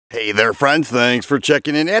Hey there friends, thanks for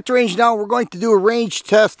checking in. At the range now, we're going to do a range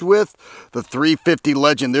test with the 350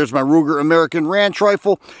 Legend. There's my Ruger American Ranch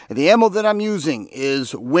rifle, and the ammo that I'm using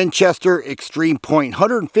is Winchester Extreme Point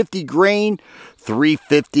 150 grain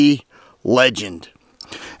 350 Legend.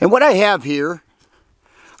 And what I have here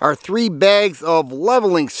are 3 bags of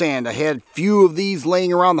leveling sand. I had a few of these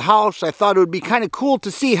laying around the house. I thought it would be kind of cool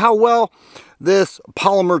to see how well this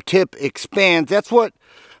polymer tip expands. That's what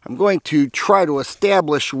I'm going to try to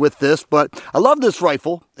establish with this, but I love this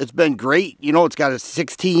rifle. It's been great. You know, it's got a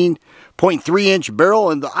 16.3 inch barrel,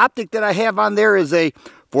 and the optic that I have on there is a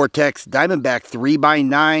Vortex Diamondback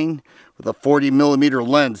 3x9 with a 40 millimeter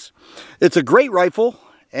lens. It's a great rifle,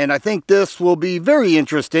 and I think this will be very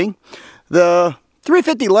interesting. The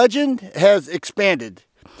 350 Legend has expanded.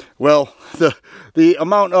 Well, the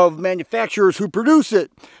amount of manufacturers who produce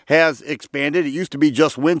it has expanded. It used to be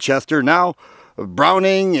just Winchester. Now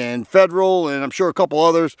Browning and Federal, and I'm sure a couple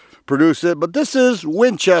others produce it, but this is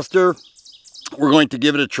Winchester. We're going to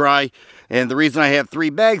give it a try, and the reason I have 3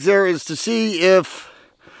 bags there is to see if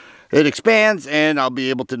it expands, and I'll be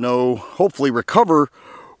able to know, hopefully recover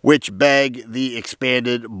which bag the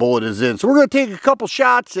expanded bullet is in. So we're going to take a couple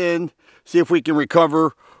shots and see if we can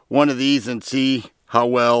recover one of these and see how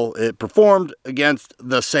well it performed against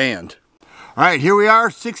the sand. All right, here we are,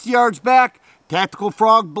 60 yards back. Tactical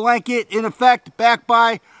frog blanket in effect, backed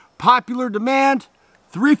by popular demand.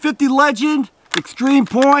 350 Legend, Extreme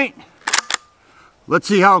Point. Let's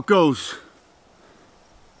see how it goes.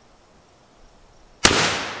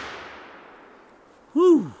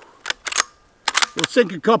 Whew. We'll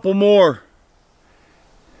sink a couple more.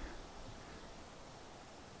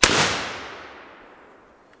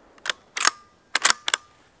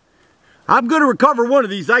 I'm going to recover one of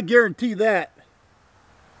these, I guarantee that.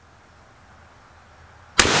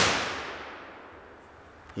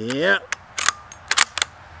 Yeah.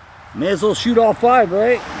 May as well shoot all 5,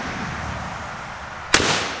 right?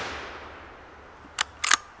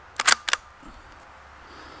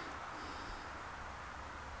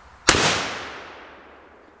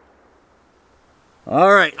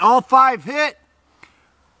 All right, all 5 hit.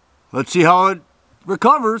 Let's see how it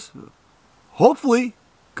recovers. Hopefully,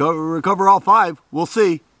 recover all 5. We'll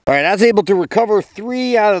see. All right, I was able to recover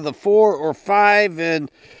 3 out of the 4 or 5, and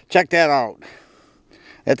check that out.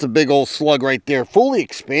 That's a big old slug right there, fully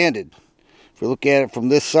expanded. If we look at it from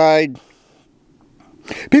this side,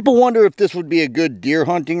 people wonder if this would be a good deer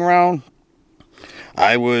hunting round.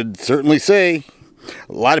 I would certainly say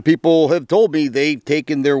a lot of people have told me they've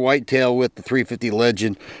taken their whitetail with the 350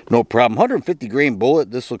 Legend, no problem. 150 grain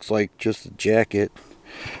bullet. This looks like just a jacket,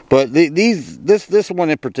 but this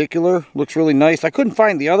one in particular looks really nice. I couldn't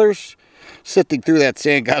find the others. Sifting through that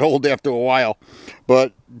sand got old after a while,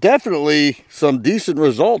 but definitely some decent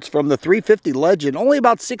results from the 350 Legend. Only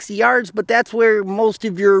about 60 yards, but that's where most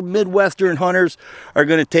of your Midwestern hunters are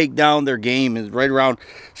going to take down their game, is right around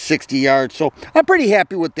 60 yards. So I'm pretty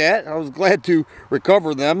happy with that. I was glad to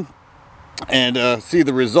recover them and see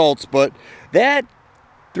the results, but that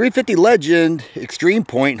 350 Legend Extreme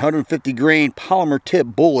Point 150 grain polymer tip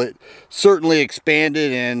bullet certainly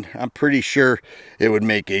expanded, and I'm pretty sure it would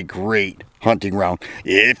make a great hunting round.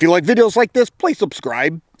 If you like videos like this, please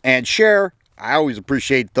subscribe and share. I always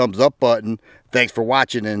appreciate the thumbs up button. Thanks for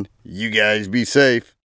watching, and you guys be safe.